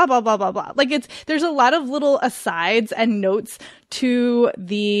insisting, so blah, blah, blah, blah, blah. Like, there's a lot of little asides and notes to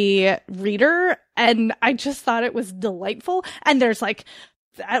the reader, and I just thought it was delightful. And there's like,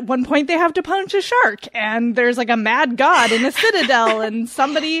 at one point they have to punch a shark, and there's like a mad god in a citadel, and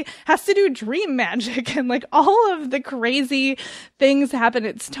somebody has to do dream magic, and like all of the crazy things happen.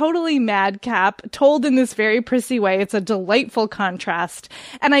 It's totally madcap, told in this very prissy way. It's a delightful contrast,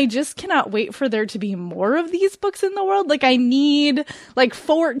 and I just cannot wait for there to be more of these books in the world. Like, I need like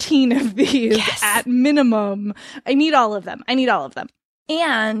 14 of these at minimum. I need all of them.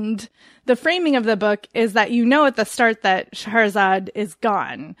 And the framing of the book is that you know at the start that Scheherazade is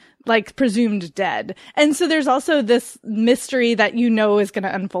gone, like presumed dead. And so there's also this mystery that you know is going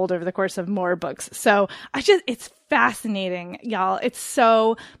to unfold over the course of more books. So it's fascinating, y'all. It's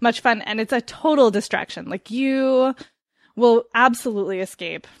so much fun, and it's a total distraction. Like, you will absolutely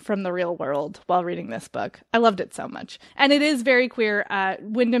escape from the real world while reading this book. I loved it so much. And it is very queer.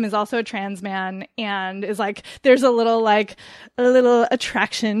 Wyndham is also a trans man, and is like, there's a little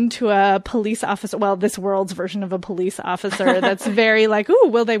attraction to a police officer. Well, this world's version of a police officer that's very like, ooh,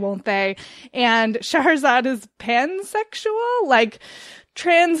 will they, won't they? And Scheherazade is pansexual, like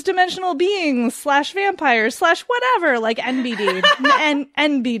trans-dimensional beings / vampires / whatever, like NBD and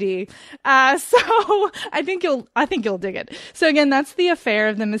NBD. So I think you'll dig it. So again, that's The Affair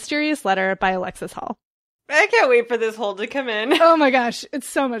of the Mysterious Letter by Alexis Hall. I can't wait for this hold to come in. Oh my gosh, it's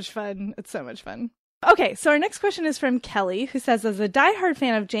so much fun. It's so much fun. Okay, so our next question is from Kelly, who says, as a diehard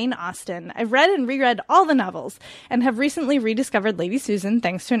fan of Jane Austen, I've read and reread all the novels and have recently rediscovered Lady Susan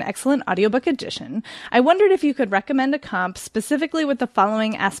thanks to an excellent audiobook edition. I wondered if you could recommend a comp specifically with the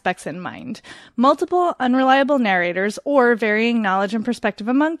following aspects in mind. Multiple unreliable narrators or varying knowledge and perspective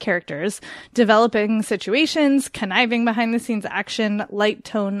among characters, developing situations, conniving behind-the-scenes action, light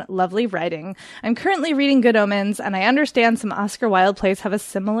tone, lovely writing. I'm currently reading Good Omens, and I understand some Oscar Wilde plays have a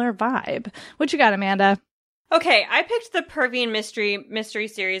similar vibe. What you got, Amanda? Okay, I picked the Pervine mystery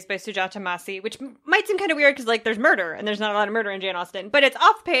series by Sujata Massey, which might seem kind of weird because like there's murder and there's not a lot of murder in Jane Austen, but it's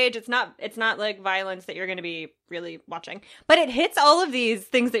off page. It's not like violence that you're going to be really watching, but it hits all of these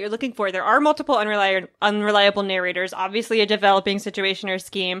things that you're looking for. There are multiple unreliable narrators, obviously a developing situation or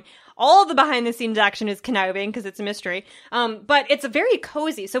scheme. All of the behind-the-scenes action is conniving because it's a mystery. But it's very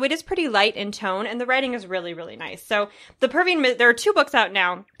cozy, so it is pretty light in tone, and the writing is really, really nice. So there are 2 books out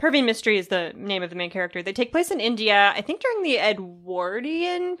now. Pervine Mystery is the name of the main character. They take place in India, I think during the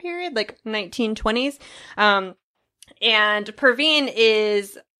Edwardian period, like 1920s. And Pervine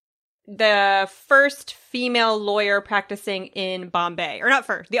is the first female lawyer practicing in Bombay. Or not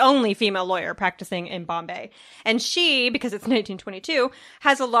first, the only female lawyer practicing in Bombay. And she, because it's 1922,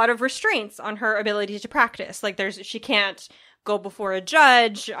 has a lot of restraints on her ability to practice. Like she can't go before a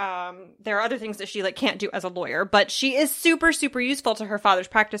judge. There are other things that she can't do as a lawyer, but she is super, super useful to her father's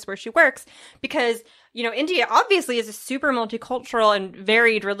practice where she works because, India obviously is a super multicultural and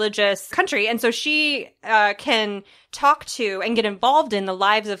varied religious country. And so she can talk to and get involved in the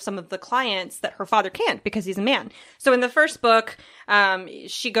lives of some of the clients that her father can't because he's a man. So in the first book,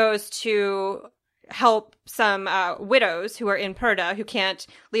 she goes to help some widows who are in Purda who can't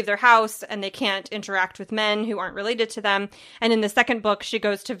leave their house and they can't interact with men who aren't related to them. And in the second book, she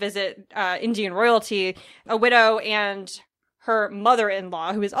goes to visit Indian royalty, a widow and her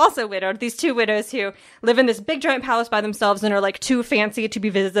mother-in-law, who is also widowed. These 2 widows who live in this big giant palace by themselves and are too fancy to be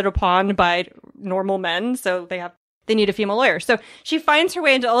visited upon by normal men. So they need a female lawyer. So she finds her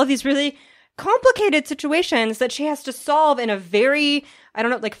way into all of these really complicated situations that she has to solve in a very,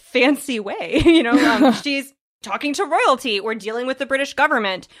 fancy way. She's talking to royalty or dealing with the British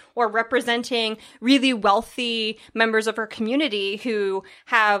government or representing really wealthy members of her community who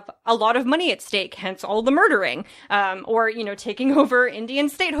have a lot of money at stake, hence all the murdering, or, taking over Indian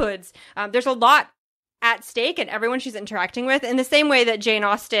statehoods. There's a lot at stake and everyone she's interacting with in the same way that Jane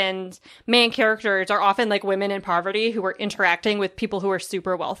Austen's main characters are often women in poverty who are interacting with people who are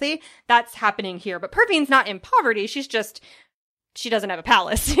super wealthy. That's happening here. But Pervine's not in poverty. She doesn't have a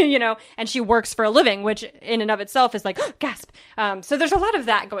palace, and she works for a living, which in and of itself is gasp. So there's a lot of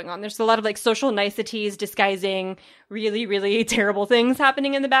that going on. There's a lot of social niceties disguising really, really terrible things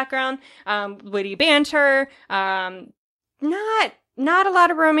happening in the background. Witty banter, not a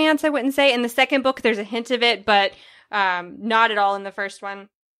lot of romance, I wouldn't say. In the second book, there's a hint of it, but not at all in the first one.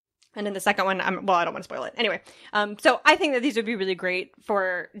 And in the second one, I don't want to spoil it. Anyway, so I think that these would be really great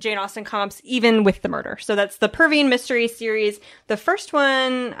for Jane Austen comps, even with the murder. So that's the Pervine Mystery series. The first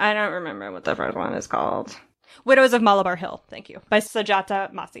one, I don't remember what the first one is called. Widows of Malabar Hill, thank you, by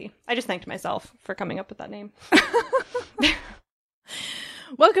Sujata Massey. I just thanked myself for coming up with that name.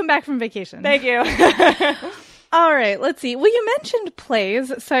 Welcome back from vacation. Thank you. All right, let's see. Well, you mentioned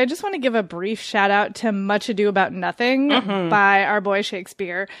plays, so I just want to give a brief shout out to Much Ado About Nothing by our boy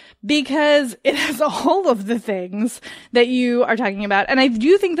Shakespeare, because it has all of the things that you are talking about. And I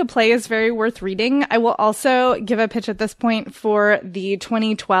do think the play is very worth reading. I will also give a pitch at this point for the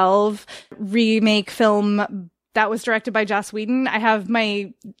 2012 remake film that was directed by Joss Whedon. I have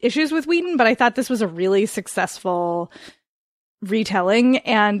my issues with Whedon, but I thought this was a really successful retelling,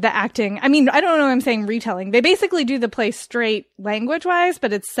 and the acting, I don't know I'm saying retelling. They basically do the play straight language-wise,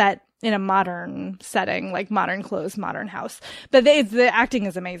 but it's set in a modern setting, modern clothes, modern house. But the acting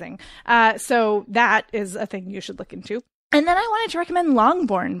is amazing. So that is a thing you should look into. And then I wanted to recommend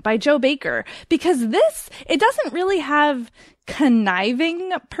Longbourn by Joe Baker, because it doesn't really have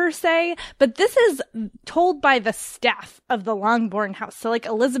conniving per se, but this is told by the staff of the Longbourn house. So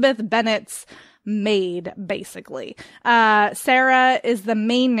Elizabeth Bennet's maid, basically. Sarah is the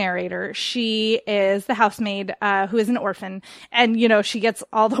main narrator. She is the housemaid, who is an orphan. And, she gets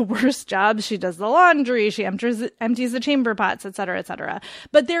all the worst jobs. She does the laundry. She empties the chamber pots, etc., etc.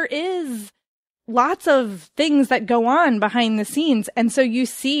 But there is lots of things that go on behind the scenes. And so you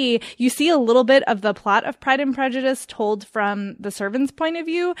see a little bit of the plot of Pride and Prejudice told from the servant's point of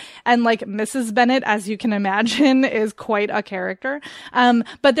view. And like Mrs. Bennet, as you can imagine, is quite a character.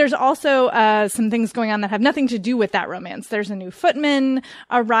 But there's also some things going on that have nothing to do with that romance. There's a new footman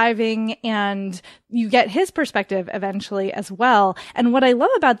arriving, and you get his perspective eventually as well. And what I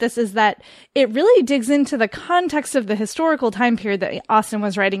love about this is that it really digs into the context of the historical time period that Austen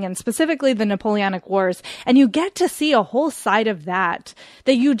was writing in, specifically the Napoleonic Wars. And you get to see a whole side of that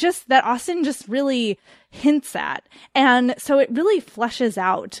Austen just really hints at. And so it really fleshes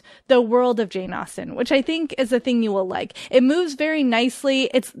out the world of Jane Austen, which I think is a thing you will like. It moves very nicely.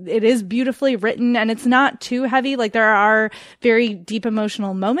 It is beautifully written, and it's not too heavy. Like, there are very deep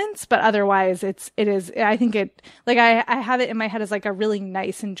emotional moments, but otherwise I have it in my head as like a really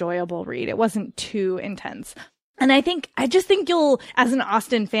nice, enjoyable read. It wasn't too intense. And I just think as an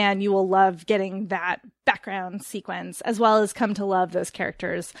Austen fan, you will love getting that background sequence, as well as come to love those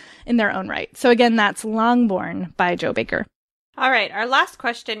characters in their own right. So again, that's Longbourn by Jo Baker. All right, our last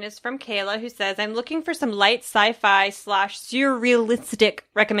question is from Kayla, who says, I'm looking for some light sci-fi / surrealistic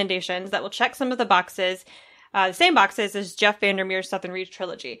recommendations that will check some of the boxes. The same boxes as Jeff Vandermeer's Southern Reach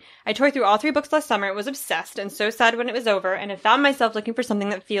trilogy. I tore through all 3 books last summer and was obsessed and so sad when it was over, and have found myself looking for something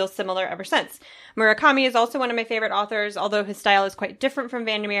that feels similar ever since. Murakami is also one of my favorite authors. Although his style is quite different from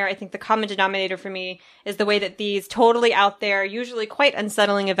Vandermeer, I think the common denominator for me is the way that these totally out there, usually quite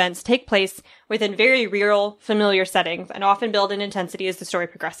unsettling events take place within very real, familiar settings, and often build in intensity as the story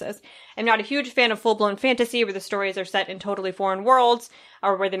progresses. I'm not a huge fan of full-blown fantasy where the stories are set in totally foreign worlds,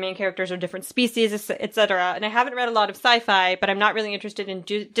 or where the main characters are different species, etc. And I haven't read a lot of sci-fi, but I'm not really interested in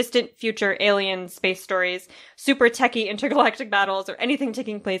distant future alien space stories, super techie intergalactic battles, or anything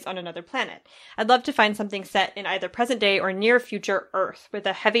taking place on another planet. I'd love to find something set in either present day or near future Earth with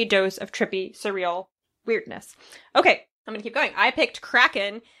a heavy dose of trippy, surreal weirdness. Okay, I'm gonna keep going. I picked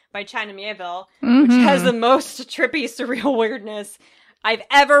Kraken by China Miéville, which has the most trippy, surreal weirdness I've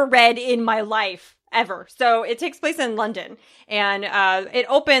ever read in my life. Ever. So it takes place in London, and it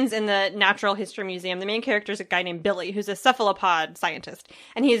opens in the Natural History Museum. The main character is a guy named Billy, who's a cephalopod scientist,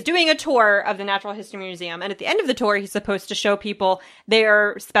 and he's doing a tour of the Natural History Museum. And at the end of the tour, he's supposed to show people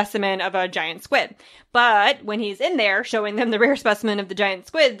their specimen of a giant squid. But when he's in there showing them the rare specimen of the giant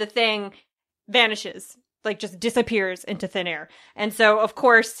squid, the thing vanishes. Like, just disappears into thin air. And so, of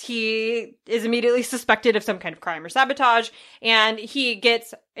course, he is immediately suspected of some kind of crime or sabotage, and he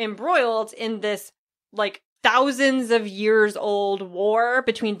gets embroiled in this, like, thousands of years old war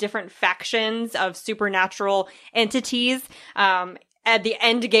between different factions of supernatural entities, at the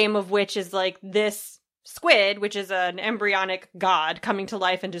end game of which is, like, this squid, which is an embryonic god coming to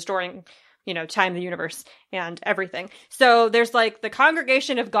life and destroying, time, the universe, and everything. So there's like the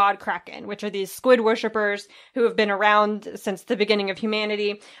Congregation of God Kraken, which are these squid worshippers who have been around since the beginning of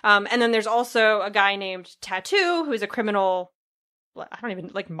humanity. And then there's also a guy named Tattoo, who's a criminal,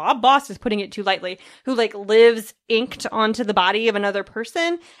 mob boss is putting it too lightly, who lives inked onto the body of another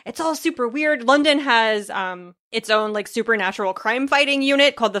person. It's all super weird. London has its own supernatural crime fighting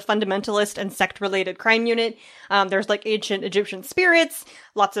unit called the Fundamentalist and Sect-Related Crime Unit. There's ancient Egyptian spirits,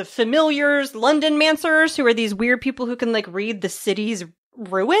 lots of familiars, London mancers, who are these weird people who can read the city's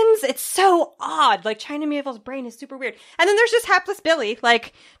ruins. It's so odd. China Miéville's brain is super weird. And then there's just hapless Billy,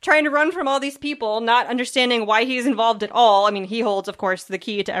 trying to run from all these people, not understanding why he's involved at all. I mean, he holds, of course, the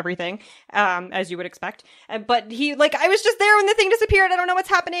key to everything, as you would expect. But he, I was just there when the thing disappeared. I don't know what's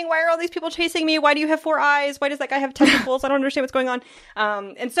happening. Why are all these people chasing me? Why do you have 4 eyes? Why does that guy have tentacles? I don't understand what's going on.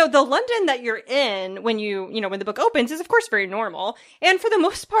 And so the London that you're in when when the book opens is, of course, very normal. And for the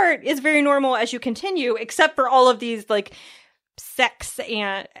most part, is very normal as you continue, except for all of these, sex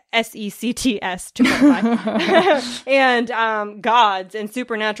and sects to clarify and gods and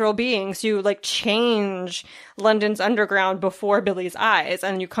supernatural beings who change London's underground before Billy's eyes,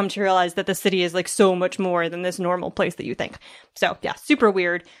 and you come to realize that the city is so much more than this normal place that you think. So yeah, super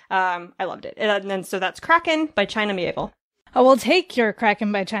weird. I loved it. And then so that's Kraken by China Miéville. I will take your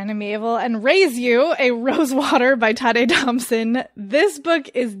Kraken by China Miéville and raise you a Rosewater by Tade Thompson. This book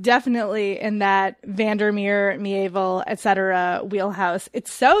is definitely in that Vandermeer, Miéville, etc. wheelhouse.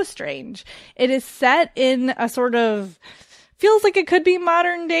 It's so strange. It is set in a sort of, feels like it could be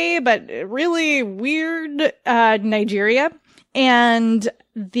modern day, but really weird Nigeria. And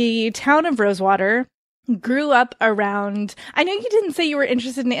the town of Rosewater grew up around, I know you didn't say you were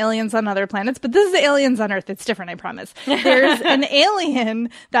interested in aliens on other planets, but this is the aliens on Earth. It's different, I promise. There's an alien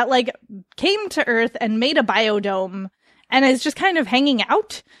that came to Earth and made a biodome and is just kind of hanging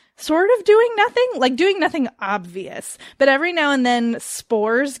out. sort of doing nothing obvious. But every now and then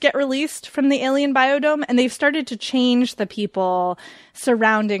spores get released from the alien biodome, and they've started to change the people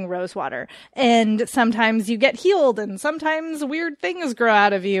surrounding Rosewater. And sometimes you get healed, and sometimes weird things grow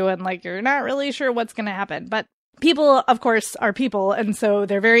out of you, and like you're not really sure what's going to happen. But people, of course, are people, and so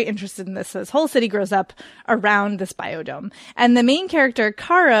they're very interested in this. This whole city grows up around this biodome. And the main character,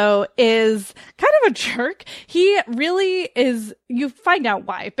 Caro, is kind of a jerk. He really is, you find out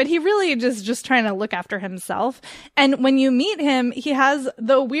why, but he really is just trying to look after himself. And when you meet him, he has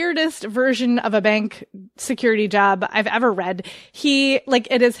the weirdest version of a bank security job I've ever read.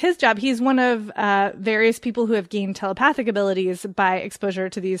 It is his job. He's one of various people who have gained telepathic abilities by exposure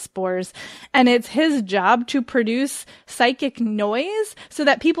to these spores. And it's his job to produce psychic noise so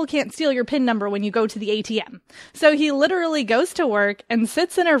that people can't steal your PIN number when you go to the ATM. So he literally goes to work and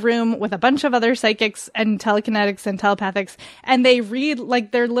sits in a room with a bunch of other psychics and telekinetics and telepathics, and they read,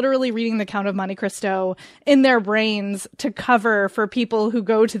 like they're literally reading the Count of Monte Cristo in their brains to cover for people who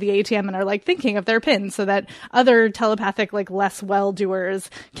go to the ATM and are like thinking of their PIN so that other telepathic, like less well-doers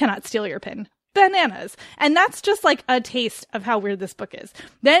cannot steal your PIN. Bananas. And that's just like a taste of how weird this book is.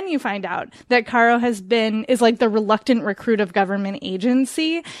 Then you find out that Caro is like the reluctant recruit of government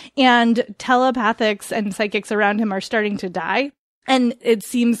agency, and telepathics and psychics around him are starting to die. And it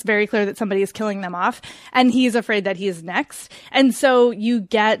seems very clear that somebody is killing them off, and he's afraid that he is next. And so you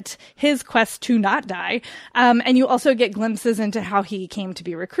get his quest to not die. And you also get glimpses into how he came to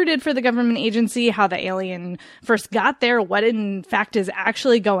be recruited for the government agency, how the alien first got there, what in fact is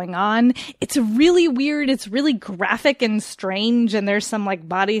actually going on. It's really weird. It's really graphic and strange. And there's some like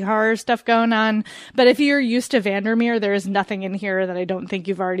body horror stuff going on. But if you're used to Vandermeer, there is nothing in here that I don't think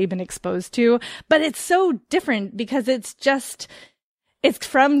you've already been exposed to. But it's so different because it's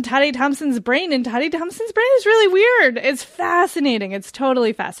from Tade Thompson's brain, and Tade Thompson's brain is really weird. It's fascinating. It's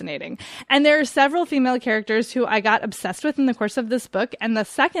totally fascinating. And there are several female characters who I got obsessed with in the course of this book. And the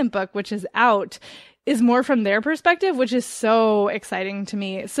second book, which is out, is more from their perspective, which is so exciting to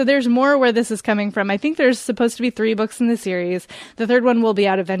me. So there's more where this is coming from. I think there's supposed to be 3 books in the series. The third one will be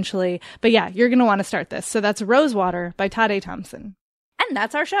out eventually. But yeah, you're going to want to start this. So that's Rosewater by Tade Thompson. And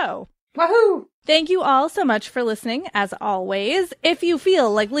that's our show. Woohoo! Thank you all so much for listening, as always. If you feel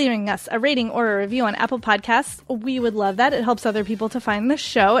like leaving us a rating or a review on Apple Podcasts, we would love that. It helps other people to find the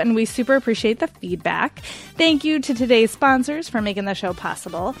show, and we super appreciate the feedback. Thank you to today's sponsors for making the show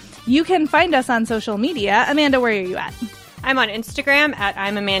possible. You can find us on social media. Amanda, where are you at? I'm on Instagram at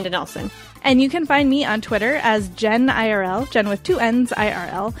I'm Amanda Nelson. And you can find me on Twitter as Jen IRL, Jen with 2 N's,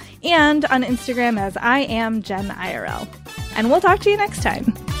 IRL, and on Instagram as I am Jen IRL. And we'll talk to you next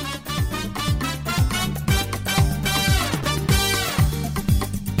time.